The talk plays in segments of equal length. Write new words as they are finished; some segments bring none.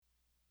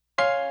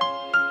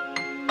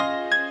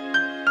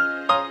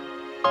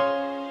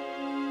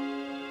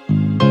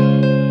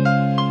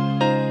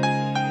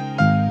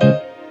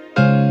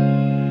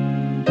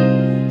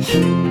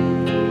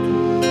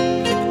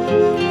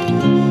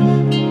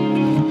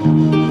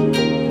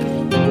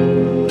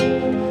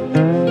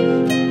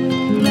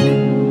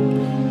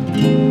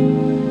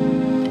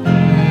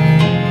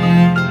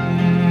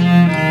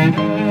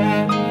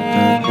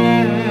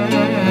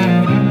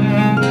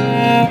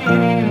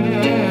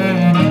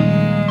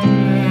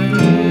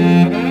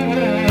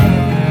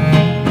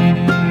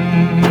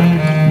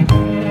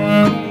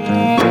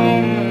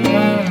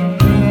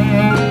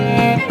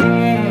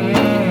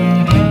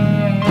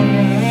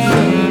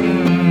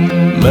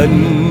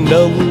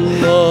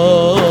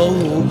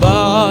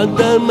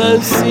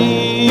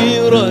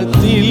مسيرة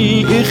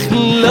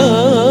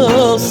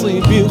الإخلاص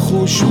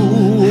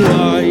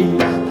بخشوعي،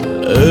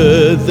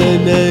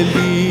 آذن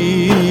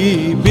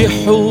لي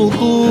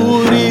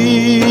بحضوري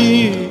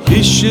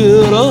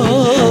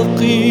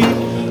إشراقي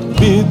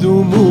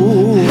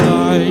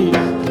بدموعي،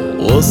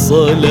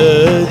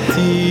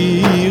 وصلاتي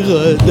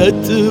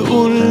غدت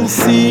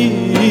أنسي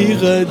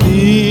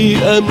غدي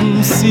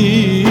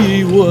أمسي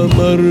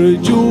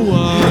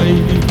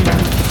ومرجوعي.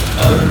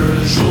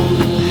 أرجو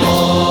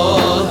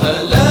الله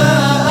لا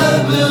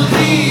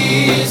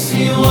أبغي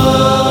سوى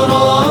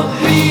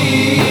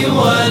ربي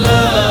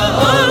ولا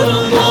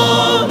أرضى،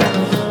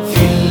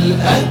 في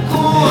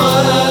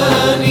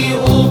الأكوان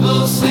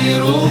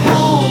أبصره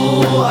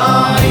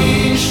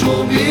أعيش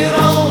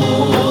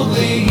بروضه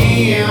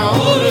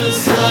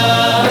عرسا،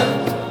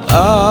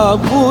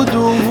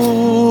 أعبده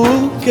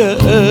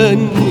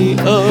كأني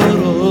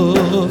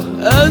أراه،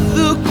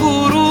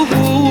 أذكره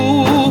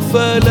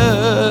فلا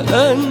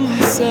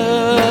أنسى،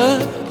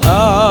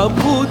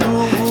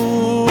 أعبده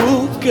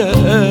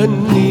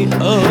كأني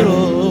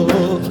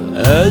أراه،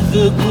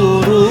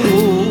 أذكره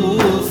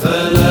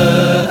فلا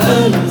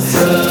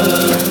أنسى.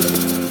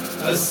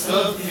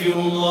 أستغفر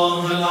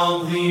الله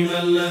العظيم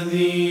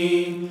الذي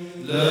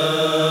لا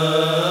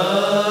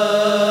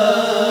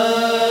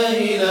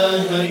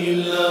إله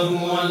إلا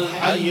هو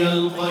الحي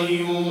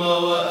القيوم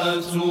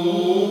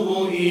وأتوب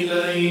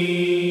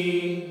إليه.